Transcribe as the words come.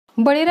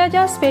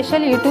बळीराजा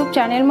special YouTube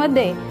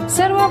चॅनेलमध्ये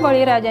सर्व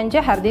बळीराजांचे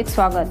हार्दिक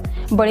स्वागत।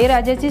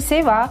 बळीराजाची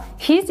सेवा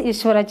हीच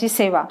ईश्वराची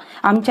सेवा।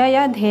 आमच्या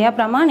या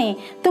ध्येयाप्रमाणे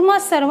तुम्हा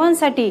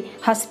सर्वांसाठी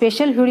हा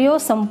स्पेशल व्हिडिओ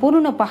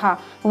संपूर्ण पहा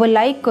व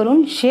लाईक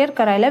करून शेअर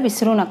करायला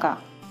विसरू नका।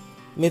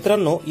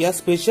 मित्रांनो, या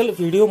स्पेशल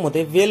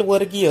व्हिडिओमध्ये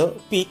वेलवर्गीय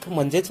पीक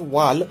म्हणजेच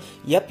वाल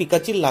या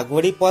पिकाची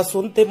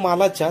लागवडीपासून ते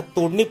मालाच्या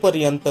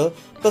तोडणीपर्यंत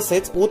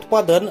तसेच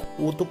उत्पादन,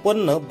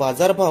 उत्पन्न,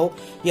 बाजारभाव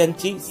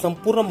यांची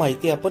संपूर्ण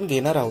माहिती आपण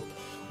घेणार आहोत।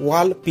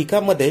 वाल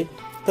पिकामध्ये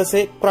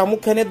तसे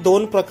प्रामुख्याने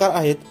दोन प्रकार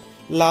आहेत,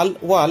 लाल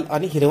वाल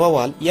आणि हिरवा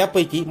वाल।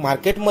 यापैकी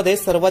मार्केटमध्ये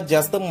सर्वात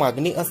जास्त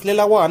मागणी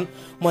असलेला वाण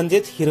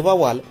म्हणजेच हिरवा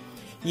वाल।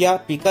 या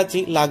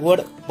पिकाची लागवड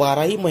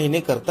 12ही महिने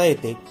करता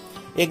येते।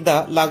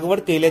 एकदा लागवड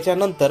केल्याच्या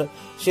नंतर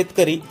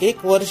शेतकरी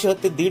 1 वर्ष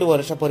ते 1.5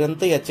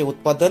 वर्षापर्यंत याचे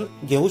उत्पादन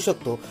घेऊ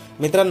शकतो।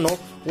 मित्रांनो,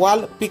 वाल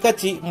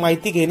पिकाची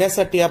माहिती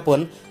घेण्यासाठी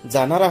आपण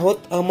जाणार आहोत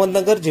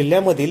अहमदनगर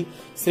जिल्ह्यामधील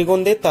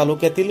श्रीगोंदे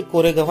तालुक्यातील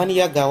कोरेगव्हाण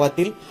या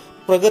गावातील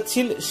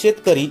प्रगतशील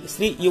शेतकरी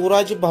श्री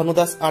युवराज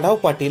भानुदास आढाव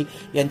पाटील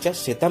यांच्या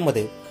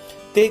शेतामध्ये।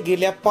 ते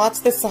गेल्या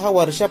 5 ते 6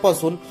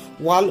 वर्षापासून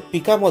वाल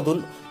पिकामधून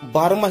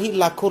बारमाही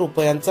लाखो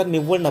रुपयांचा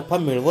निव्वळ नफा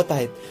मिळवत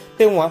आहेत।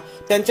 तेव्हा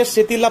त्यांच्या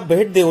शेतीला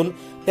भेट देऊन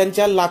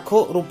त्यांच्या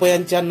लाखो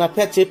रुपयांच्या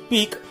नफ्याचे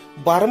पीक,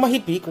 बारमाही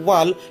पीक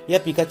वाल या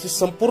पिकाची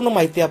संपूर्ण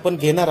माहिती आपण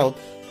घेणार आहोत।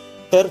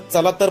 तर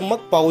चला तर मग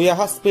पाहूया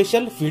हा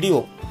स्पेशल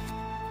व्हिडिओ।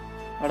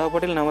 आढाव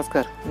पाटील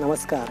नमस्कार।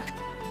 नमस्कार।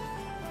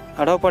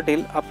 आढाव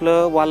पाटील,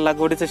 आपलं वाल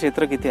लागवडीचं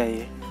क्षेत्र किती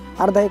आहे?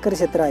 अर्धा एकर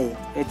क्षेत्र आहे।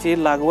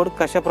 याची लागवड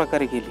कशा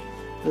प्रकारे केली?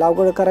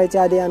 लागवड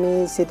करायच्या आधी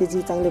आम्ही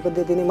शेतीची चांगल्या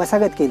पद्धतीने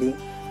मशागत केली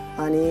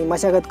आणि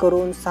मशागत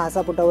करून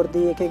 6-6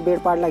 फुटावरती एक बेड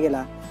पाडला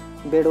गेला।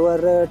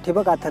 बेडवर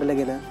ठिबक आथरलं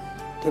गेलं,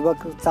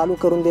 ठिबक चालू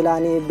करून दिला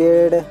आणि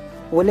बेड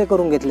ओले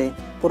करून घेतले।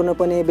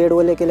 पूर्णपणे बेड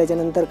ओले केल्याच्या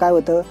नंतर काय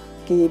होतं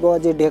की बुवा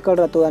जे ढेकळ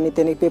राहतो आणि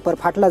त्याने पेपर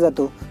फाटला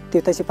जातो, ते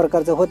तशा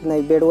प्रकारचं होत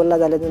नाही। बेड ओला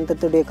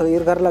झाल्यानंतर तो ढेकळ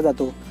विरघळला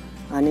जातो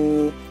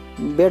आणि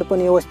बेड पण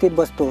व्यवस्थित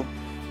बसतो,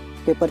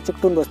 पेपर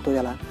चिकटून बसतो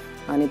त्याला।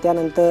 आणि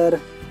त्यानंतर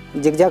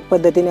झिगझॅग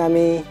पद्धतीने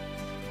आम्ही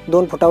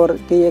 2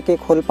 फुटावरती एक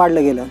होल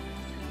पाडलं गेलं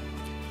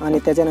आणि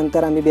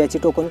त्याच्यानंतर आम्ही बियाची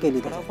टोकन केली।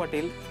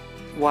 पाटील,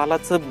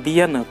 वालाचं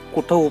बियाणं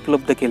कुठं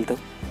उपलब्ध केलं?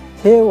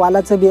 हे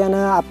वालाचं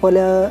बियाणं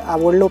आपल्या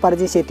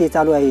वडलोपारची शेती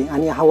चालू आहे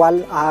आणि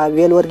हा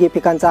वेलवर्गीय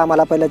पिकांचा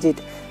आम्हाला पहिलाची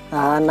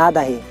नाद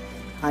आहे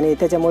आणि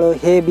त्याच्यामुळं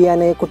हे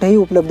बियाणं कुठेही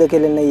उपलब्ध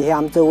केलेलं नाही। हे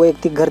आमचं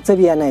वैयक्तिक घरचं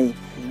बियाणं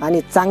आहे आणि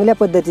चांगल्या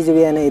पद्धतीचे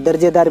बियाणं आहे,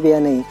 दर्जेदार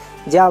बियाणं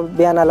आहे। ज्या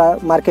बियाणाला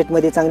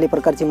मार्केटमध्ये चांगली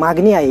प्रकारची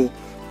मागणी आहे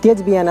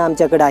तेच बियाणं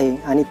आमच्याकडे आहे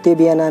आणि ते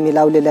बियाणं आम्ही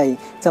लावलेलं आहे।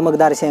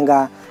 चमकदार शेंगा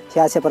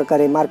हे अशा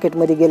प्रकारे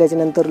मार्केटमध्ये गेल्याच्या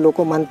नंतर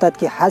लोक म्हणतात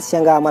की हाच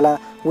शेंगा आम्हाला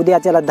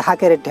उद्याच्याला 10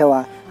 कॅरेट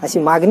ठेवा, अशी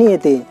मागणी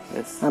येते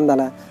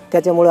आम्हाला।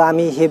 त्याच्यामुळं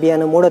आम्ही हे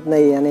बियाणं मोडत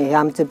नाही आणि हे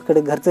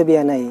आमच्याकडे घरचं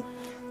बियाणं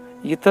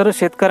आहे। इतर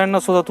शेतकऱ्यांना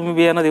सुद्धा तुम्ही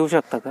बियाणं देऊ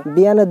शकता का?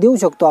 बियाणं देऊ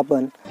शकतो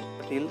आपण।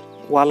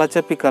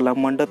 वालाच्या पिकाला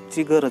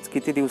मंडपची गरज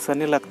किती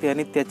दिवसांनी लागते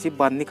आणि त्याची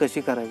बांधणी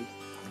कशी करावी?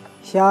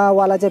 ह्या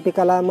वालाच्या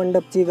पिकाला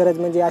मंडपची गरज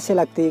म्हणजे अशी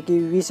लागते की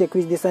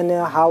 20-21 दिवसांनी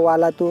हा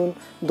वालातून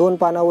 2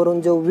 पानावरून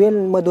जो वेल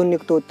मधून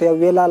निघतो त्या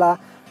वेलाला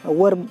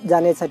वर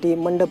जाण्यासाठी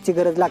मंडपची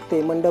गरज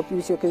लागते। मंडप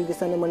 20-21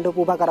 दिवसांनी मंडप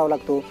उभा करावा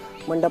लागतो।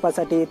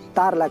 मंडपासाठी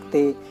तार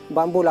लागते,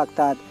 बांबू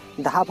लागतात।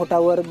 10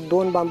 फुटावर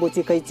 2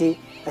 बांबूची कैची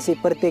अशी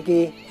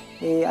प्रत्येकी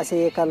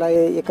असे एका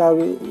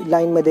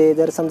लाईनमध्ये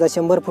जर समजा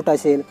 100 फूट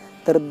असेल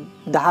तर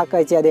 10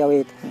 कैच्या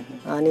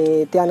द्यावेत।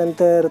 आणि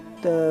त्यानंतर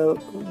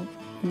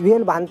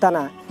वेल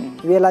बांधताना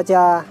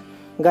वेलाच्या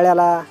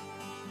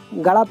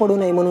गळा पडू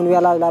नये म्हणून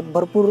वेलाला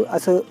भरपूर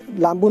असं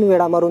लांबून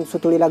वेढा मारून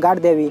सुतळीला गाठ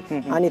द्यावी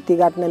आणि ती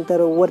गाठ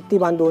नंतर वरती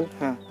बांधून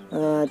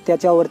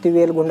त्याच्यावरती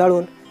वेल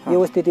गुंडाळून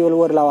व्यवस्थित वेल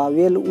वर लावा।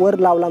 वेल वर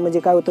लावला म्हणजे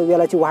काय होतं,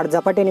 वेलाची वाढ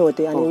झपाट्याने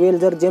होते आणि वेल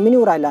जर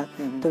जमिनीवर राहिला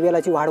तर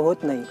वेलाची वाढ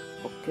होत नाही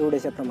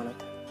एवढ्याशा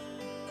प्रमाणात।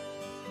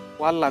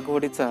 वाल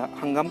लागवडीचा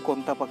हंगाम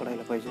कोणता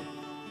पकडायला पाहिजे?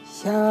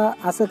 ह्या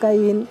असं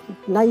काही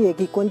नाहीये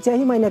की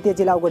कोणत्याही महिन्यात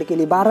याची लागवड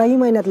केली, 12ही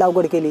महिन्यात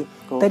लागवड केली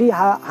तरी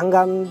हा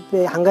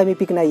हंगामी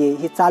पीक नाहीये।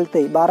 हे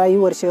चालतंय 12ही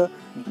वर्ष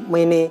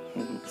महिने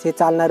हे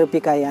चालणारं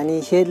पीक आहे आणि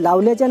हे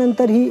लावल्याच्या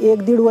नंतर ही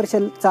 1-1.5 वर्ष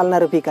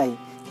चालणारं पीक आहे।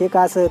 हे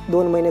का असं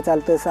 2 महिने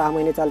चालतं, 6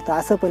 महिने चालतं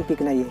असं पण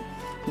पीक नाहीये।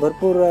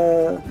 भरपूर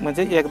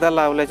म्हणजे एकदा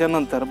लावल्याच्या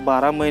नंतर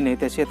 12 महिने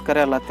त्या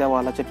शेतकऱ्याला त्या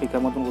वालाच्या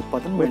पिकामधून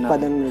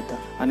उत्पादन मिळतं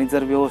आणि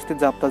जर व्यवस्थित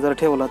जाप्ता जर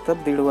ठेवला तर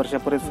 1.5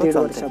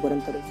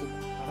 वर्षापर्यंत।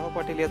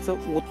 पाटील,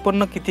 याचं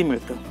उत्पन्न किती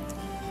मिळतं?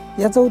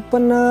 याचं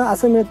उत्पन्न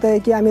असं मिळतंय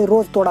की आम्ही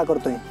रोज तोडा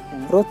करतोय।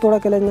 रोज तोडा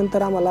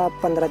केल्यानंतर आम्हाला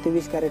 15 ते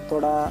 20 कॅरेट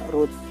तोडा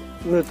रोज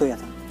मिळतो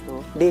याचा,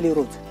 डेली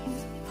रोज।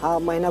 हा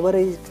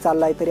महिनाभरही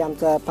चाललाय तरी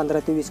आमचा 15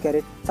 ते 20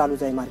 कॅरेट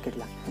चालूच आहे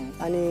मार्केटला।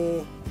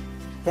 आणि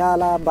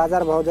ह्याला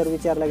बाजारभाव जर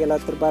विचारला गेला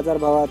तर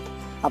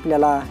बाजारभावात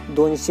आपल्याला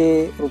 200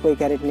 रुपये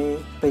कॅरेटने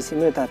पैसे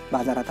मिळतात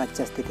बाजारात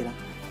आजच्या स्थितीला।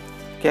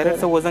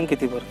 कॅरेटचं वजन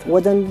किती भरतं?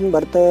 वजन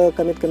भरतं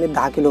कमीत कमी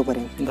 10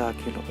 किलोपर्यंत। 10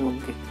 किलो।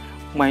 ओके।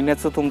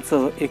 महिन्याचं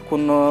तुमचं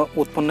एकूण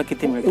उत्पन्न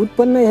किती मिळतं?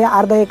 उत्पन्न हे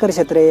अर्धा एकर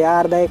क्षेत्र आहे। या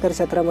अर्धा एकर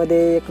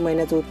क्षेत्रामध्ये 1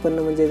 महिन्याचं उत्पन्न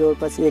म्हणजे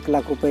जवळपास 1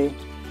 लाख रुपये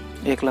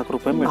 1 लाख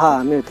रुपये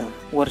मिळतं।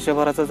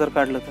 वर्षभराचं जर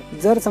काढलं तर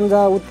जर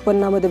समजा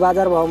उत्पन्नामध्ये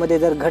बाजारभावामध्ये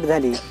जर घट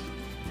झाली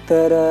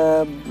तर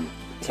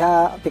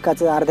ह्या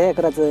पिकाचं अर्ध्या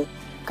एकराचं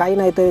काही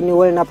नाही तर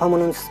निव्वळ नफा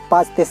म्हणून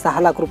 5 ते 6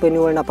 लाख रुपये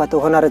निव्वळ नफा तर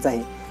होणारच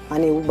आहे।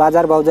 आणि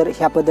बाजारभाव जर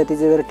ह्या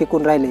पद्धतीचे जर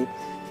टिकून राहिले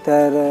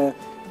तर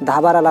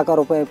 10-12 लाख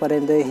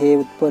रुपयापर्यंत हे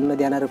उत्पन्न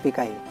देणारं पीक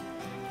आहे।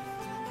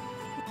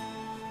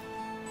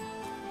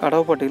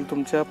 आढाव पाटील,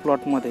 तुमच्या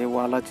प्लॉटमध्ये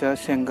वालाच्या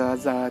शेंगा,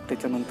 जात,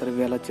 त्याच्यानंतर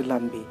वेलाची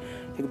लांबी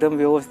एकदम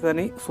व्यवस्थित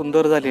आणि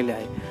सुंदर झालेली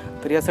आहे,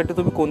 तर यासाठी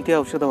तुम्ही कोणती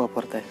औषधं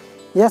वापरताय?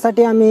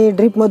 यासाठी आम्ही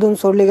ड्रीपमधून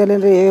सोडले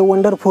गेलेले हे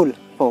वंडरफुल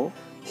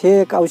हे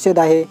एक औषध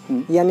आहे।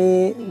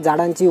 याने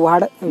झाडांची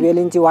वाढ,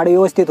 वेलींची वाढ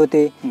व्यवस्थित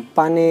होते।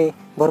 पाणी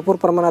भरपूर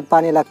प्रमाणात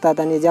पाणी लागतात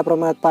आणि ज्या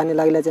प्रमाणात पाणी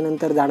लागल्याच्या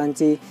नंतर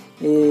झाडांची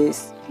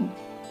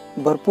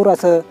भरपूर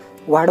असं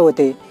वाढ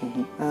होते।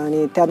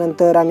 आणि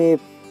त्यानंतर आम्ही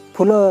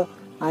फुलं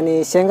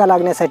आणि शेंगा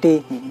लागण्यासाठी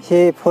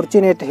हे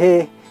फॉर्च्युनेट हे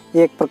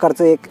एक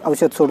प्रकारचं एक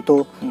औषध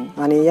सोडतो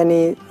आणि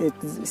याने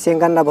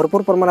शेंगांना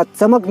भरपूर प्रमाणात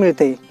चमक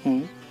मिळते,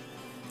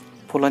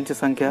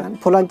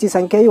 फुलांची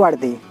संख्याही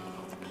वाढते।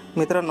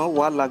 मित्रांनो,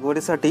 वाल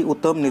लागवडीसाठी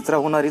उत्तम निचरा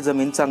होणारी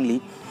जमीन चांगली,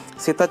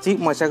 शेताची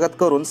मशागत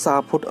करून 6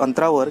 फूट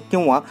अंतरावर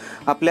किंवा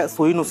आपल्या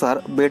सोयीनुसार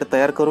बेड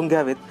तयार करून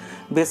घ्यावेत।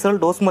 बेसल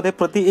डोसमध्ये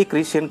प्रति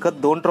एकरी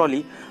शेणखत 2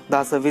 trolley,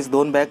 10-26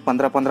 2 bag,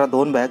 15-15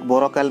 2 bag,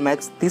 बोराकॅल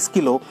max 30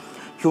 kilo,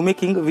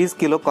 ह्युमिकिंग 20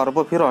 kilo,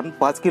 कार्बोफ्युरॉन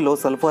 5 kilo,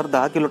 sulphur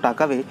 10 kilo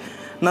टाकावे।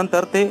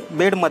 नंतर ते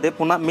बेडमध्ये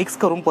पुन्हा मिक्स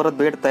करून परत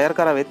बेड तयार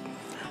करावेत।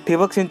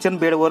 ठिबक सिंचन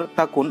बेडवर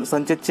टाकून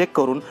संचेत चेक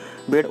करून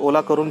बेड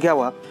ओला करून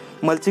घ्यावा।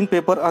 मल्चिंग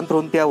पेपर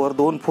अंथरून त्यावर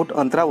 2 फूट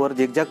अंतरावर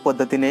झिगझॅग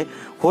पद्धतीने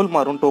होल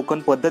मारून टोकन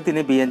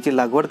पद्धतीने बियांची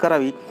लागवड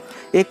करावी।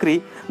 एकरी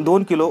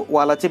 2 किलो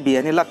वालाचे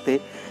बियाणे लागते।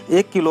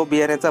 1 किलो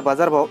बियाण्याचा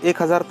बाजारभाव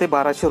 1000 ते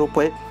 1200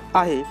 रुपये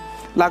आहे।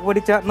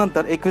 लागवडीच्या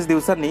नंतर 21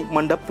 दिवसांनी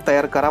मंडप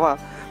तयार करावा।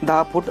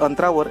 10 फूट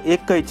अंतरावर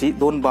 1 कैची,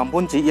 2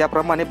 बांबूंची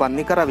याप्रमाणे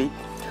बांधणी करावी।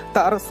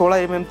 तार 16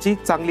 mm ची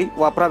चांगली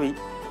वापरावी।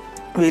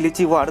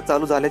 वेलीची वाढ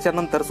चालू झाल्याच्या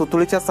नंतर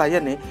सुतळीच्या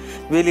साहाय्याने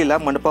वेलीला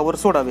मंडपावर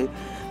सोडावे।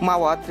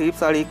 मावा,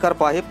 थ्रिप्स, अळी,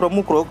 करपा हे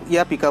प्रमुख रोग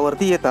या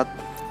पिकावरती येतात।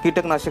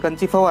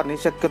 कीटकनाशकांची फवारणी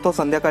शक्यतो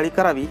संध्याकाळी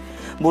करावी।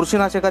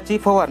 बुरशीनाशकाची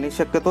फवारणी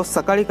शक्यतो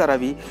सकाळी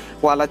करावी।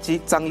 वालाची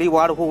चांगली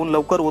वाढ होऊन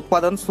लवकर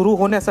उत्पादन सुरू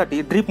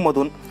होण्यासाठी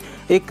ड्रीपमधून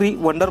एकरी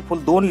वंडरफुल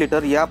 2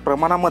 लिटर या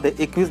प्रमाणामध्ये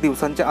 21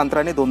 दिवसांच्या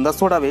अंतराने 2दा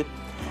सोडावे।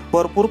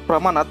 भरपूर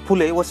प्रमाणात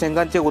फुले व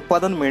शेंगांचे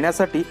उत्पादन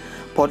मिळण्यासाठी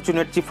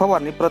फॉर्च्युनेटची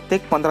फवारणी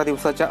प्रत्येक 15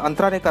 दिवसाच्या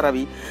अंतराने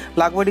करावी।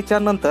 लागवडीच्या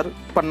नंतर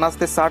 50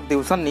 ते 60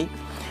 दिवसांनी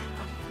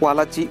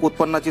वालाची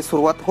उत्पन्नाची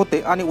सुरुवात होते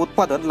आणि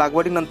उत्पादन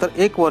लागवडीनंतर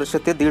 1 वर्ष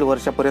ते 1.5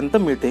 वर्षापर्यंत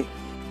मिळते।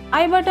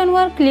 आय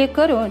बटनवर क्लिक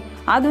करून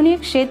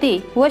आधुनिक शेती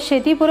व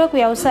शेतीपूरक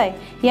व्यवसाय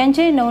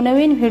यांचे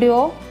नवनवीन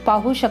व्हिडिओ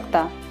पाहू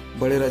शकता।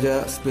 बळीराजा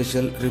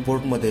स्पेशल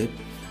रिपोर्टमध्ये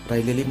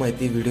राहिलेली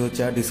माहिती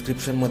व्हिडिओच्या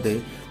डिस्क्रिप्शनमध्ये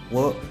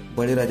व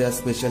बळीराजा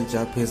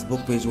स्पेशलच्या फेसबुक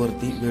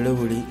पेजवरती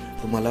वेळोवेळी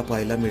तुम्हाला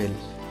पाहायला मिळेल।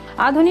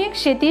 आधुनिक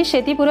शेती,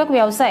 शेतीपूरक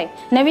व्यवसाय,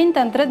 नवीन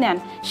तंत्रज्ञान,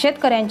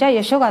 शेतकऱ्यांच्या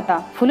यशोगाथा,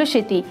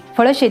 फुलशेती,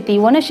 फळशेती,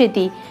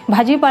 वनशेती,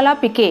 भाजीपाला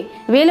पिके,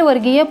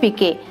 वेलवर्गीय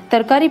पिके,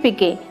 तरकारी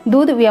पिके,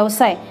 दूध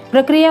व्यवसाय,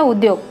 प्रक्रिया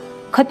उद्योग,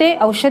 खते,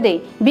 औषधे,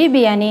 बी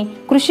बियाणे,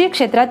 कृषी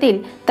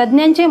क्षेत्रातील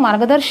तज्ज्ञांचे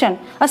मार्गदर्शन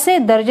असे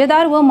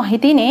दर्जेदार व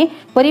माहितीने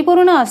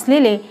परिपूर्ण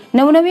असलेले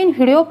नवनवीन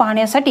व्हिडिओ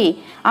पाहण्यासाठी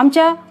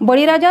आमच्या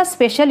बळीराजा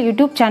स्पेशल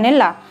यूट्यूब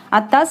चॅनेलला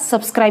आत्ताच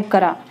सबस्क्राईब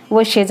करा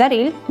व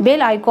शेजारील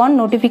बेल आयकॉन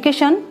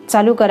नोटिफिकेशन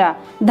चालू करा।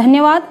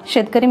 धन्यवाद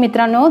शेतकरी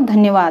मित्रांनो,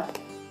 धन्यवाद।